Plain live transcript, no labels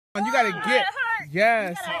You gotta get.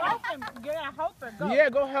 Yes. You gotta help her. Go. Yeah,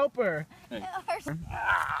 go help her. It hurts.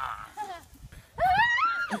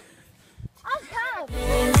 I'll help.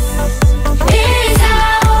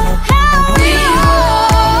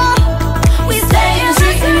 We stay in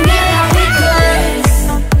streets and get how we could.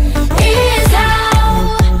 Here's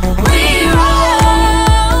how we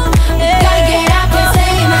roll. Gotta get out and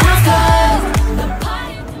stay in the house 'cause the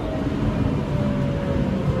party.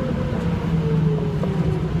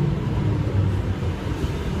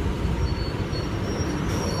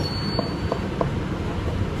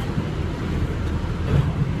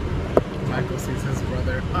 Michael sees his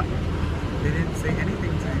brother. They didn't say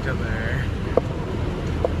anything to each other.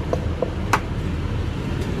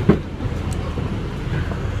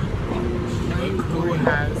 Who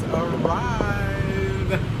has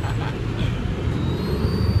arrived?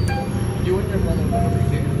 You and your brother literally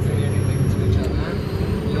didn't say anything to each other.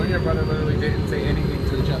 You and your brother literally didn't say anything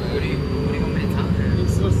to each other. What do you want me to tell her? You're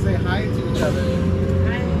supposed to say hi to each other.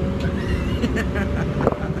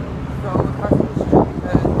 So across the street,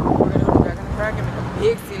 we're gonna crack and make a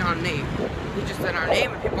big scene on name. We just said our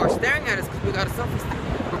name and people are staring at us because we got a selfie stick.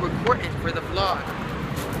 We're recording for the vlog.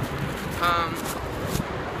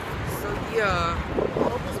 So yeah.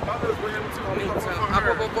 Hope his mother's with him too. Me too.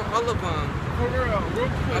 I'll go for all of them. For real, real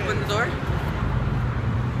quick. Open the door.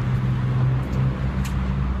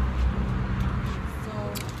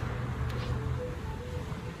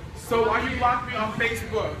 So why you block me on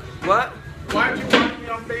Facebook? What? Why'd you block me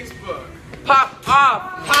on Facebook? Pop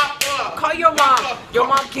off. Pop up. Call your mom. Your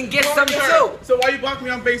mom can get some too. So why you block me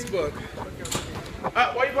on Facebook?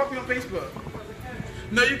 Why you block me on Facebook?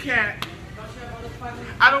 No, you can't.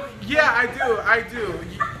 I don't. Yeah, I do.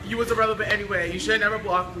 You was irrelevant anyway. You should have never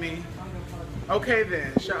blocked me. Okay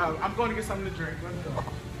then, shut up. I'm going to get something to drink. Let's go.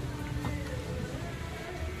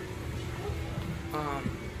 What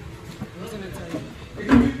was I gonna tell you?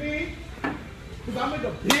 Excuse me? Because I'm like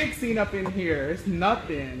a big scene up in here. It's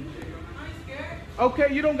nothing.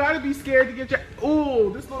 Okay, you don't gotta be scared to get your.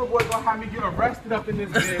 Ooh, this little boy gonna have me get arrested up in this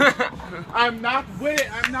bitch. I'm not with it.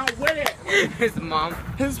 I'm not with it. His mom.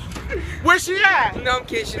 Where's she at? No, I'm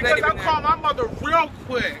kidding. She's Because not I'll even call there. my mother real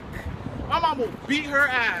quick. My mom will beat her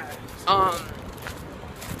ass.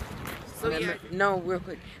 So yeah. No, real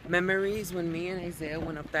quick. Memories when me and Isaiah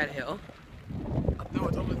went up that hill. No,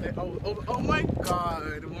 it's over there. Oh my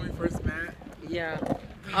God! When we first met. Yeah.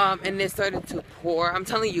 And it started to pour. I'm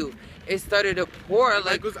telling you, it started to pour. Like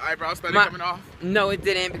Michael's eyebrows started coming off. No, it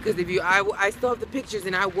didn't, because if you, I still have the pictures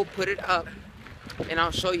and I will put it up, and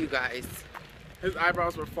I'll show you guys. His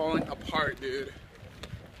eyebrows were falling apart, dude.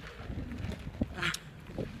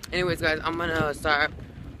 Anyways, guys, I'm gonna start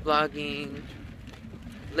vlogging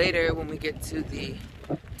later when we get to the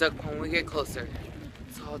duck pond. When we get closer.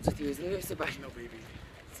 So I'll just do is later. Say bye. No baby.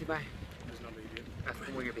 Say bye. There's no baby. Ask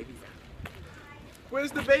them where your baby's at.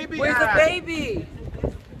 Where's the baby? Where's the at? baby?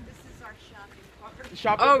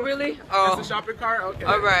 Shopping Oh, cart? really? It's Oh. the shopping cart? Okay.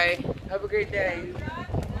 All right. Have a great day.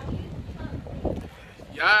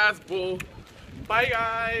 Yes, boo. Bye,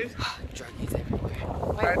 guys. Druggies everywhere.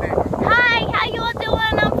 Bye. Hi, how you all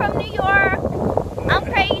doing? I'm from New York. I'm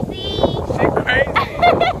crazy. She crazy.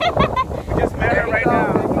 We just met her right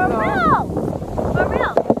now. For real. For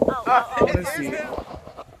real. Oh. Let's see.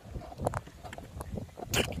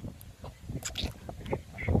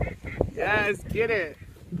 Yes, get it.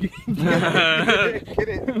 Get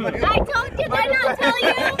it. I told you, did I not tell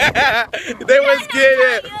you? They was Did I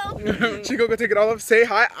get not it. tell you? She gonna go take it all up. Say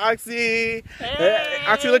hi, Oxy.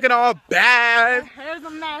 Oxy looking all bad. Here's a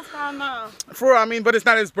mask on now. For real, I mean, but it's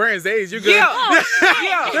not as burnt as A's. You good? Yeah.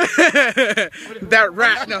 That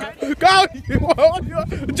rat. No. Go.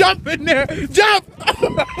 Jump in there. Jump.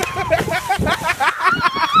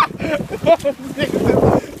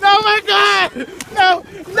 Oh my God. No.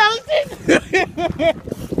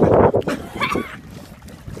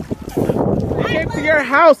 I came to your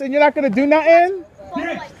house and you're not gonna do nothing?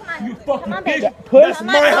 You fucking bitch. Push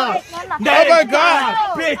my house. Oh my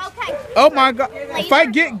God. Okay. Oh my God.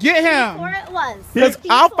 Fight, get him. Before it was. Because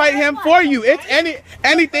I'll fight him for you. It's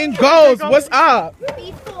anything goes. What's up?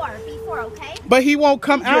 Before, okay? But he won't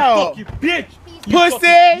come out. You bitch!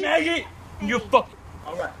 Pussy. Maggot! You fucking.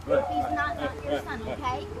 Alright, He's not your son,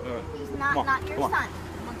 okay? He's not your son.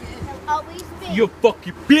 He'll always be. you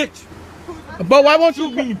fucking bitch! But why won't You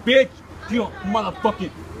you? mean bitch? You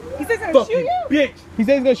motherfucking He says I'm fucking bitch! He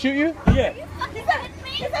says he's gonna shoot you? Yeah!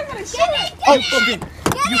 He's not gonna shoot him. You fucking.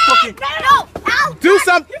 You fucking. No! Ow! Do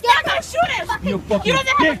something. You're not gonna shoot him! You fucking He doesn't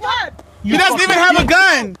have a bitch! gun! He doesn't even have a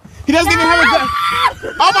gun. He doesn't even have a gun.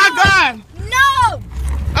 Oh my God. No!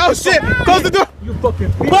 Oh shit. Close the door. You fucking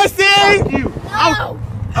bitch! Pussy. You! No!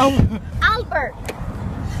 Albert.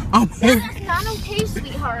 That's not okay,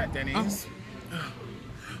 sweetheart. Denny's.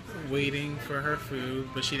 Waiting for her food,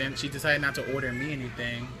 but she decided not to order me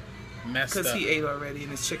anything. Messed up. Because he ate already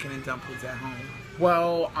and his chicken and dumplings at home.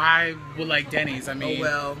 Well, I would like Denny's. I mean, Oh,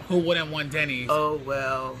 well. who wouldn't want Denny's? Oh,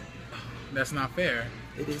 well. That's not fair.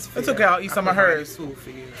 It is fair. It's okay, I'll eat some of provided hers. Food for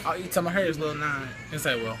you. I'll eat some of hers. You will not. Yes,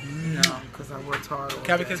 I will. No, because I worked hard. all Can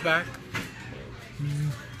I have a day. kiss back?